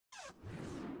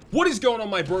What is going on,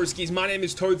 my broskiis? My name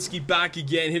is Toadskii, back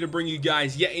again, here to bring you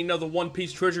guys yet another One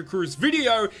Piece Treasure Cruise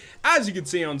video. As you can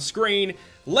see on screen,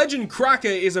 Legend Cracker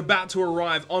is about to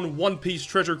arrive on One Piece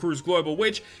Treasure Cruise Global,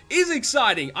 which is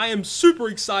exciting. I am super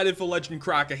excited for Legend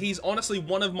Cracker. He's honestly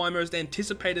one of my most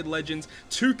anticipated legends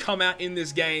to come out in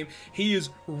this game. He is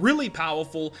really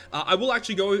powerful. I will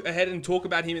actually go ahead and talk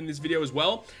about him in this video as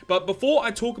well. But before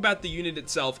I talk about the unit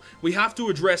itself, we have to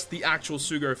address the actual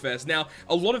Sugo-Fest. Now,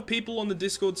 a lot of people on the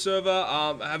Discord server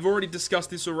have already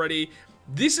discussed this already.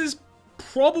 This is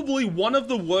probably one of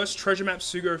the worst treasure map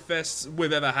Sugo-Fests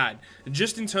we've ever had,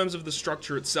 just in terms of the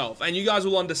structure itself, and you guys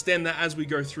will understand that as we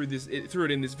go through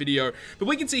it in this video. But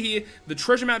we can see here the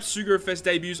treasure map Sugo-Fest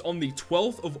debuts on the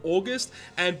 12th of August,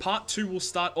 and part 2 will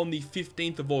start on the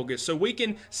 15th of August. So we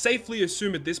can safely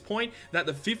assume at this point that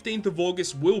the 15th of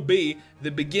August will be the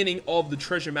beginning of the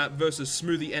treasure map versus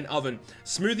Smoothie and Oven.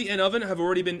 Smoothie and Oven have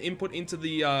already been input into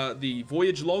the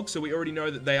voyage log, so we already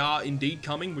know that they are indeed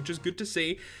coming, which is good to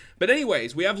see. But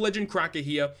anyways, we have Legend Cracker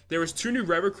here. There is 2 new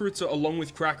rare recruits along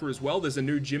with Cracker as well. There's a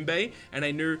new Jinbei and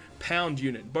a new Pound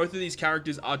unit. Both of these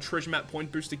characters are treasure map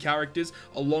point booster characters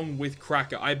along with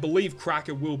Cracker. I believe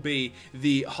Cracker will be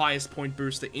the highest point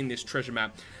booster in this treasure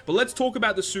map. But let's talk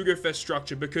about the Sugo-Fest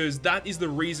structure, because that is the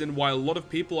reason why a lot of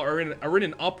people are in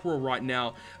an uproar right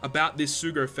now about this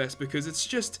Sugo-Fest, because it's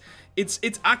just...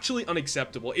 It's actually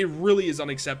unacceptable. It really is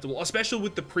unacceptable, especially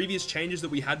with the previous changes that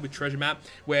we had with Treasure Map,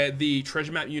 where the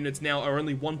Treasure Map units now are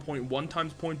only 1.1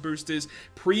 times point boosters.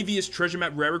 Previous Treasure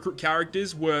Map rare recruit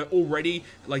characters were already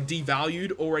like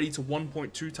devalued already to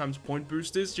 1.2 times point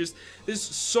boosters. Just, there's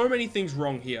so many things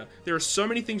wrong here. There are so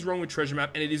many things wrong with Treasure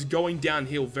Map, and it is going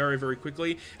downhill very, very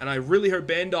quickly. And I really hope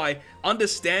Bandai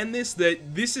understand this,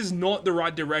 that this is not the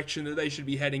right direction that they should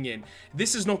be heading in.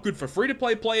 This is not good for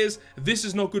free-to-play players. This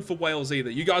is not good for whales either.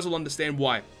 You guys will understand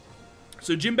why.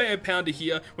 So Jinbei and Pounder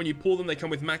here, when you pull them, they come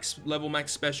with max level,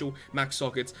 max special, max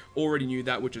sockets. Already knew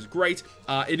that, which is great.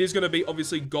 It is going to be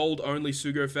obviously gold only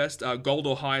Sugo-Fest, gold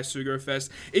or higher Sugo-Fest.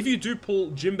 If you do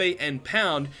pull Jinbei and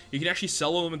Pound, you can actually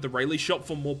sell them at the Rayleigh shop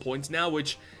for more points now,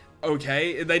 which...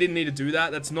 okay, they didn't need to do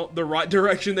that. That's not the right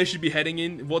direction they should be heading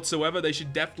in whatsoever. They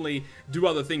should definitely do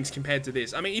other things compared to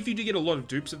this. I mean, if you do get a lot of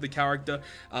dupes of the character,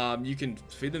 you can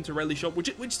feed them to Rayleigh shop, which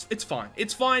it's fine.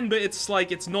 It's fine, but it's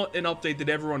like, it's not an update that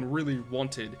everyone really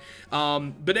wanted.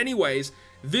 But anyways,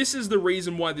 this is the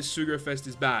reason why this Sugo-Fest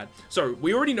is bad. So,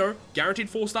 we already know, guaranteed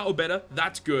 4-star or better,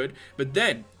 that's good. But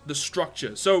then, the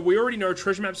structure. So, we already know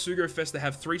Treasure Map Sugo-Fest, they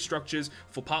have 3 structures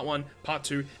for Part 1, Part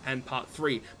 2, and Part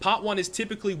 3. Part 1 is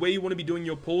typically where you want to be doing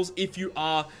your pulls. If you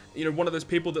are, you know, one of those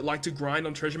people that like to grind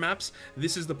on treasure maps,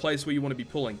 this is the place where you want to be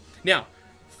pulling. Now,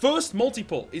 first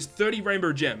multi-pull is 30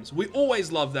 rainbow gems. We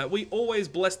always love that. We always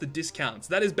bless the discounts.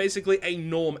 That is basically a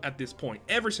norm at this point.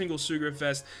 Every single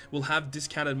Sugo-Fest will have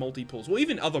discounted multi-pulls. Well,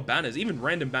 even other banners, even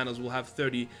random banners will have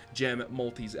 30 gem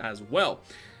multis as well.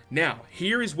 Now,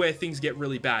 here is where things get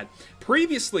really bad.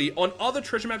 Previously, on other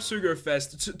Treasure Map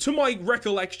Sugo-Fest, to my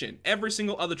recollection, every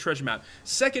single other Treasure Map,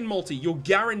 second multi, you're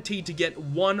guaranteed to get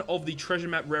one of the Treasure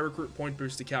Map Rare Recruit Point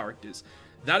Booster characters.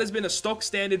 That has been a stock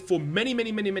standard for many,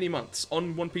 many, many, many months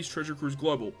on One Piece Treasure Cruise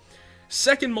Global.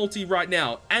 Second multi right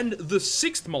now, and the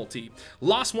 6th multi,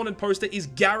 Last Wanted poster is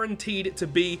guaranteed to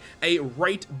be a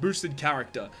rate boosted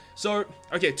character. So,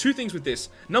 okay, 2 things with this.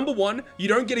 Number 1, you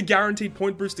don't get a guaranteed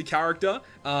point booster character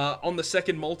on the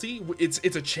second multi. It's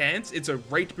a chance. It's a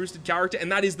rate boosted character, and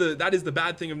that is the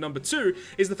bad thing of number 2,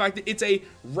 is the fact that it's a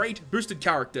rate boosted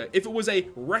character. If it was a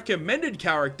recommended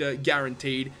character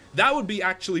guaranteed, that would be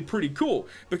actually pretty cool,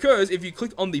 because if you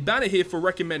click on the banner here for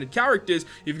recommended characters,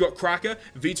 you've got Cracker,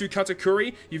 V2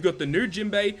 Katakuri, you've got the new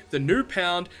Jinbei, the new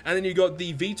Pound, and then you've got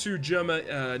the V2 Germa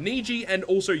Niji, and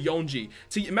also Yonji.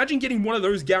 So imagine getting one of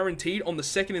those guaranteed on the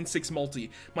 2nd and 6th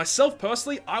multi. Myself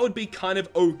personally, I would be kind of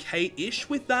okay-ish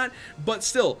with that, but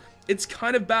still, it's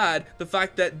kind of bad the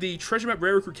fact that the Treasure Map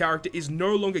Rare Recruit character is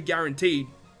no longer guaranteed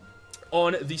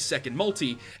on the 2nd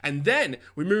multi. And then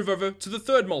we move over to the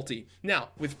 3rd multi. Now,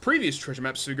 with previous Treasure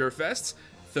Map Sugo-Fests,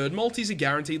 3rd multi is a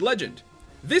guaranteed legend.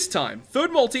 This time,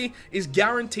 3rd multi is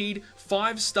guaranteed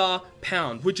 5-star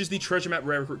Pound, which is the Treasure Map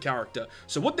Rare Recruit character.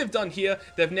 So what they've done here,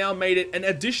 they've now made it an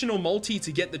additional multi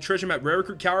to get the Treasure Map Rare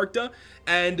Recruit character,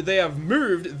 and they have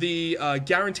moved the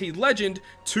guaranteed legend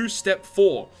to step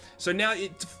 4. So now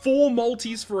it's 4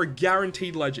 multis for a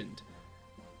guaranteed legend.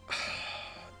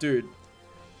 Dude.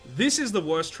 This is the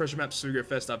worst Treasure Map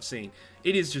Sugo-Fest I've seen.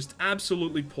 It is just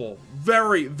absolutely poor.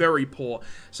 Very, very poor.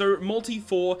 So,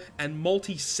 multi-4 and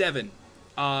multi-7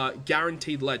 are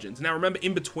guaranteed legends. Now, remember,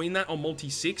 in between that, on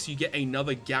multi-6, you get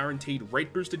another guaranteed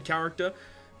rate-boosted character.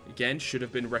 Again, should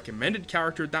have been recommended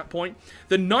character at that point.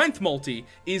 The 9th multi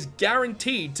is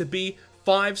guaranteed to be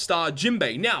 5-star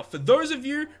Jinbei. Now, for those of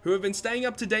you who have been staying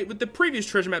up to date with the previous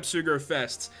Treasure Map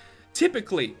Sugo-Fests,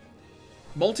 typically,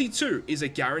 Multi 2 is a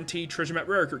guaranteed Treasure Map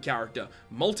Rare Recruit character.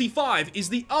 Multi 5 is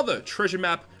the other Treasure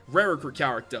Map Rare Recruit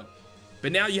character.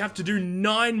 But now you have to do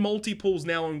 9 multi-pulls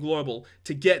now on Global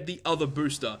to get the other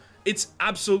booster. It's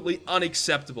absolutely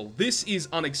unacceptable. This is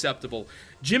unacceptable.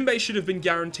 Jinbei should have been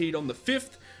guaranteed on the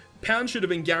 5th. Pound should have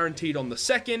been guaranteed on the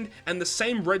 2nd, and the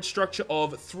same red structure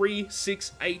of 3,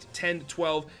 6, 8, 10,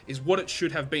 12 is what it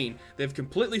should have been. They've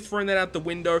completely thrown that out the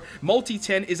window. Multi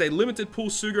 10 is a limited pool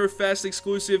Sugo-Fest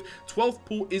exclusive. 12th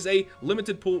pool is a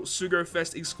limited pool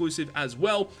Sugo-Fest exclusive as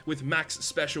well, with max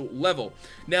special level.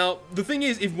 Now, the thing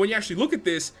is, when you actually look at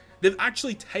this, they've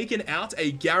actually taken out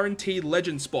a guaranteed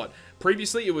legend spot.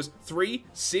 Previously, it was 3,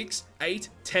 6, 8,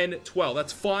 10, 12.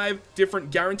 That's 5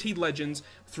 different guaranteed legends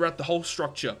throughout the whole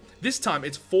structure. This time,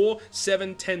 it's 4,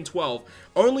 7, 10, 12.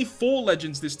 Only 4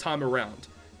 legends this time around.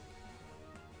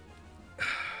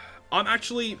 I'm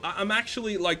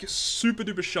actually like super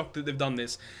duper shocked that they've done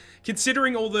this.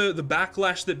 Considering all the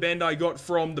backlash that Bandai got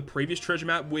from the previous treasure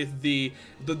map with the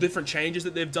different changes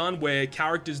that they've done, where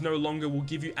characters no longer will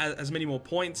give you as many more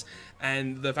points,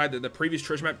 and the fact that the previous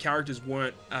treasure map characters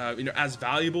weren't as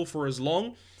valuable for as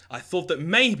long, I thought that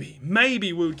maybe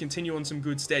we would continue on some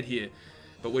good stead here.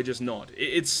 But we're just not.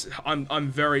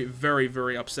 I'm very, very,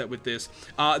 very upset with this.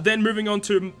 Then moving on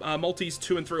to multis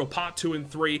 2 and 3, or part 2 and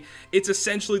 3, it's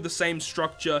essentially the same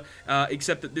structure,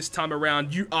 except that this time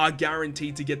around you are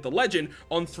guaranteed to get the legend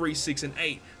on 3, 6, and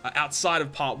 8 outside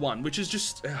of part 1, which is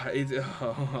just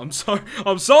I'm so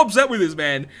upset with this,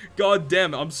 man. God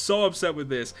damn it, I'm so upset with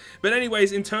this. But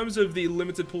anyways, in terms of the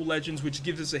limited pool legends, which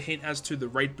gives us a hint as to the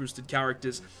rate boosted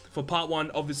characters for part 1,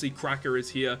 obviously Cracker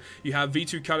is here. You have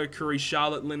V2 Katakuri,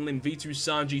 Charlotte, Lin, V2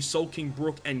 Sanji, Soul King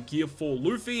Brook, and Gear 4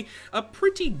 Luffy. A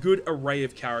pretty good array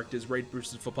of characters rate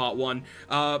boosted for part 1.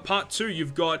 Part 2,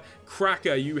 you've got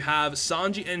Cracker, you have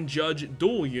Sanji and Judge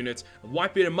dual units,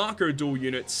 Whitebeard and Marco dual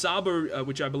unit, Sabo,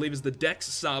 which I believe is the Dex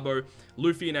Sabo,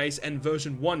 Luffy and Ace, and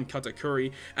version 1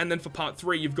 Katakuri. And then for part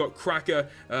 3, you've got Cracker,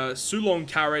 Sulong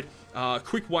Carrot,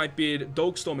 Quick Whitebeard,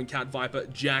 Dogstorm and Cat Viper,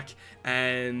 Jack,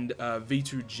 and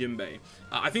V2 Jinbei.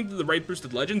 I think that the rate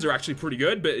boosted legends are actually pretty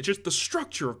good, but it's just the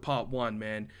structure of part 1,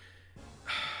 man.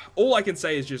 All I can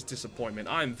say is just disappointment.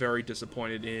 I'm very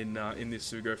disappointed in this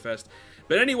Sugo-Fest.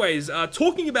 But anyways,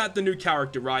 talking about the new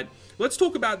character, right? Let's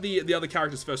talk about the other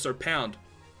characters first. So Pound.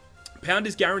 Pound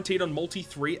is guaranteed on multi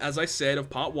 3, as I said, of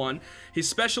part 1. His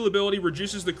special ability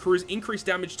reduces the crew's increased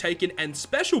damage taken and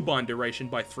special bind duration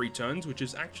by 3 turns, which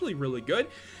is actually really good,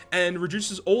 and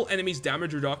reduces all enemies'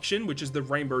 damage reduction, which is the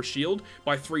Rainbow Shield,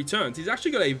 by 3 turns. He's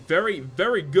actually got a very,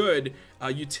 very good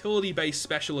utility-based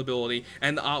special ability,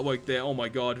 and the artwork there, oh my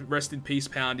god, rest in peace,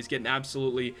 Pound. He's getting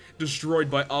absolutely destroyed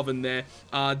by Owen there.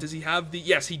 Does he have the...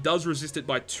 Yes, he does resist it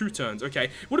by 2 turns. Okay,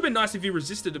 would have been nice if he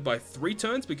resisted it by 3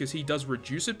 turns, because he does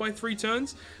reduce it by 3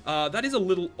 turns. That is a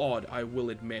little odd, I will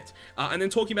admit. And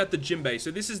then talking about the Jinbei, so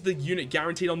this is the unit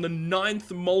guaranteed on the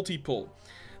 9th multi-pull.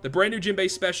 The brand new Jinbei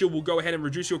special will go ahead and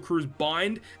reduce your crew's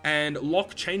bind and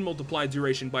lock chain multiplier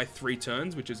duration by 3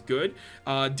 turns, which is good.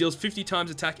 Deals 50 times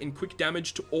attack and quick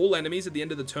damage to all enemies at the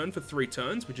end of the turn for 3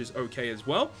 turns, which is okay as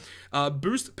well.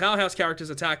 Boost powerhouse characters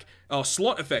attack,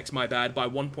 slot effects, my bad, by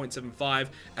 1.75,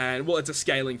 and well, it's a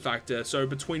scaling factor, so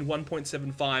between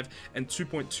 1.75 and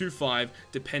 2.25,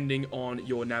 depending on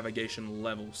your navigation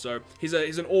level. So he's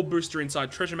an all booster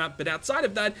inside treasure map, but outside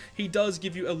of that, he does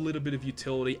give you a little bit of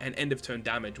utility and end of turn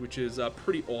damage, which is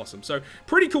pretty awesome. So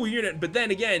pretty cool unit, but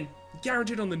then again,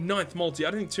 guaranteed on the 9th multi.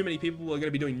 I don't think too many people are going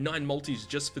to be doing 9 multis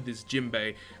just for this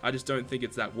Jinbei. I just don't think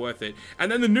it's that worth it. And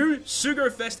then the new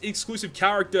Sugo-Fest exclusive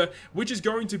character, which is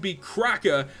going to be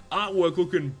Cracker. Artwork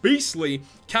looking beastly.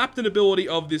 Captain ability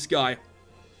of this guy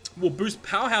will boost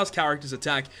powerhouse characters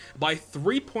attack by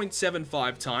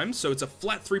 3.75 times, so it's a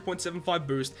flat 3.75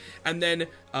 boost, and then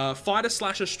fighter,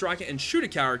 slasher, striker, and shooter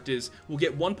characters will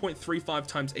get 1.35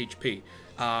 times HP,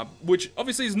 which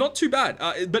obviously is not too bad,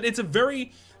 but it's a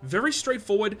very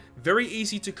straightforward, very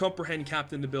easy to comprehend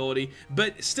captain ability,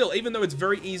 but still, even though it's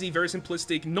very easy, very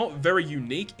simplistic, not very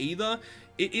unique either,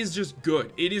 it is just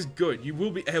good. It is good. You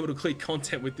will be able to clear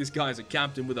content with this guy as a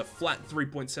captain with a flat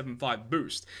 3.75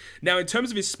 boost. Now, in terms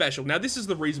of his special, now this is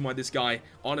the reason why this guy,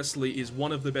 honestly, is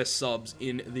one of the best subs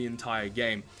in the entire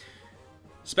game.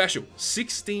 Special,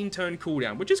 16 turn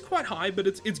cooldown, which is quite high, but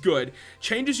it's good.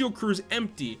 Changes your crew's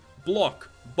empty, block,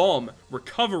 bomb,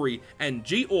 recovery, and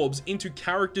G-orbs into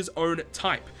character's own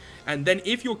type. And then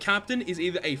if your captain is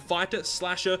either a fighter,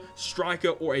 slasher, striker,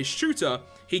 or a shooter,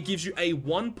 he gives you a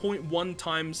 1.1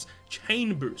 times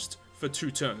chain boost for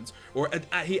 2 turns, or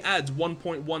he adds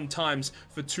 1.1 times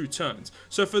for 2 turns.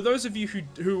 So for those of you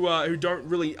who don't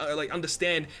really like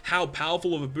understand how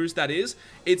powerful of a boost that is,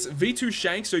 it's V2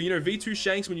 Shanks. So you know V2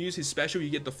 Shanks, when you use his special,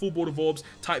 you get the full board of orbs,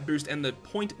 type boost, and the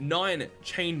 0.9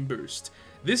 chain boost.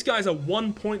 This guy's a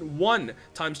 1.1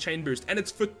 times chain boost, and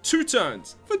it's for 2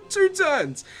 turns. For 2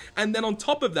 turns! And then on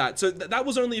top of that, so that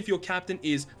was only if your captain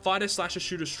is fighter, slasher,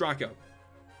 shooter, striker.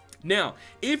 Now,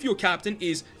 if your captain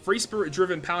is Free Spirit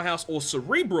Driven, Powerhouse, or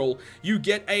Cerebral, you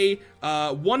get a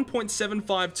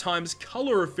 1.75 times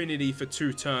color affinity for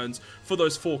 2 turns for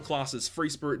those 4 classes: Free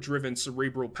Spirit Driven,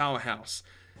 Cerebral, Powerhouse.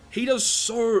 He does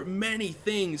so many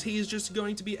things. He is just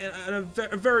going to be a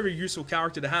very, very useful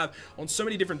character to have on so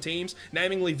many different teams.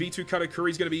 Namely, V2 Katakuri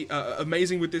is going to be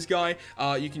amazing with this guy.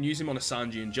 You can use him on a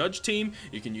Sanji and Judge team.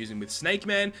 You can use him with Snake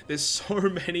Man. There's so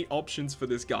many options for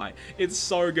this guy. It's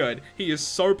so good. He is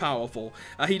so powerful.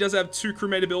 He does have 2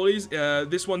 crewmate abilities.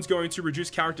 This one's going to reduce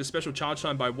character special charge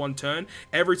time by 1 turn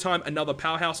every time another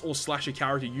Powerhouse or Slasher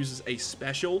character uses a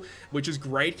special, which is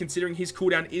great considering his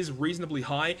cooldown is reasonably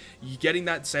high. You're getting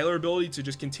that Sailor ability to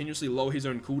just continuously lower his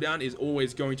own cooldown is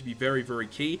always going to be very, very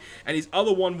key. And his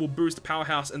other one will boost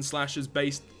Powerhouse and Slash's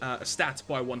base stats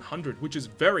by 100, which is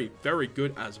very, very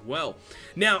good as well.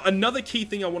 Now, another key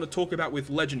thing I want to talk about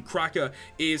with Legend Cracker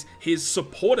is his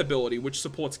support ability, which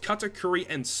supports Katakuri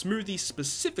and Smoothie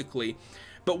specifically.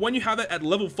 But when you have it at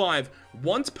level 5,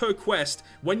 once per quest,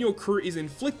 when your crew is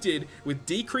inflicted with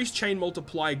decreased chain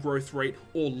multiplier growth rate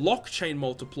or lock chain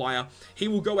multiplier, he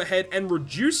will go ahead and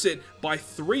reduce it by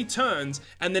 3 turns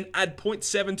and then add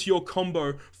 0.7 to your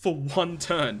combo for 1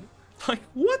 turn. Like,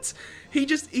 what?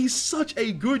 He's such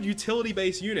a good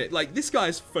utility-based unit. Like, this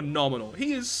guy's phenomenal.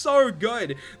 He is so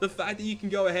good. The fact that you can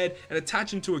go ahead and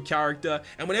attach him to a character,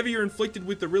 and whenever you're inflicted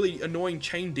with the really annoying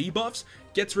chain debuffs,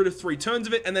 gets rid of 3 turns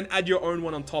of it, and then add your own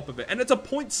one on top of it. And it's a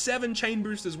 0.7 chain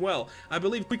boost as well. I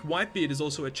believe Quick Whitebeard is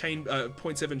also a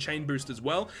 0.7 chain boost as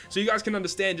well. So you guys can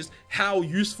understand just how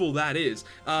useful that is.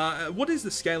 What is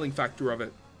the scaling factor of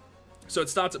it? So it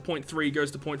starts at 0.3,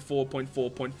 goes to 0.4,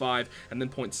 0.4, 0.5, and then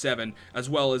 0.7, as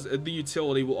well as the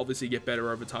utility will obviously get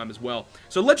better over time as well.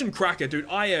 So Legend Cracker, dude,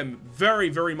 I am very,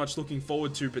 very much looking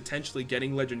forward to potentially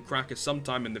getting Legend Cracker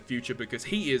sometime in the future because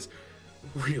he is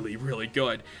really, really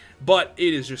good. But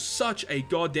it is just such a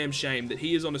goddamn shame that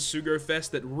he is on a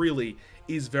Sugo-Fest that really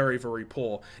is very, very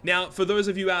poor. Now, for those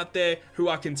of you out there who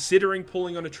are considering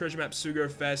pulling on a Treasure Map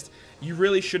Sugo-Fest, you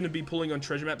really shouldn't be pulling on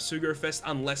Treasure Map Sugo-Fest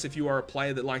unless if you are a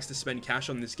player that likes to spend cash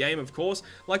on this game, of course,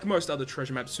 like most other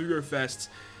Treasure Map Sugo-Fests.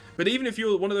 But even if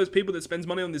you're one of those people that spends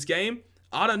money on this game,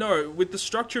 I don't know, with the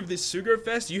structure of this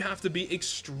Sugo-Fest, you have to be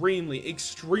extremely,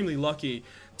 extremely lucky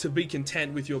to be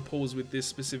content with your pulls with this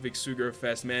specific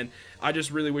Sugo-Fest, man. I just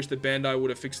really wish that Bandai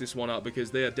would have fixed this one up because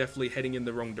they are definitely heading in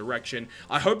the wrong direction.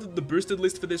 I hope that the boosted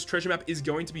list for this treasure map is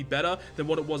going to be better than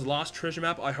what it was last treasure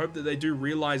map. I hope that they do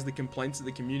realize the complaints that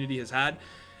the community has had,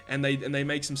 and they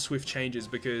make some swift changes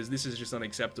because this is just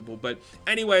unacceptable. But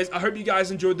anyways, I hope you guys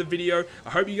enjoyed the video. I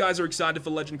hope you guys are excited for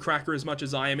Legend Cracker as much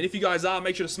as I am. And if you guys are,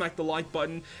 make sure to smack the like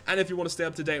button. And if you want to stay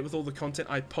up to date with all the content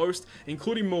I post,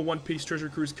 including more One Piece Treasure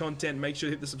Cruise content, make sure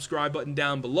to hit the subscribe button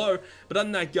down below. But other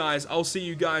than that, guys, I'll see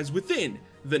you guys within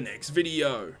the next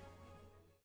video.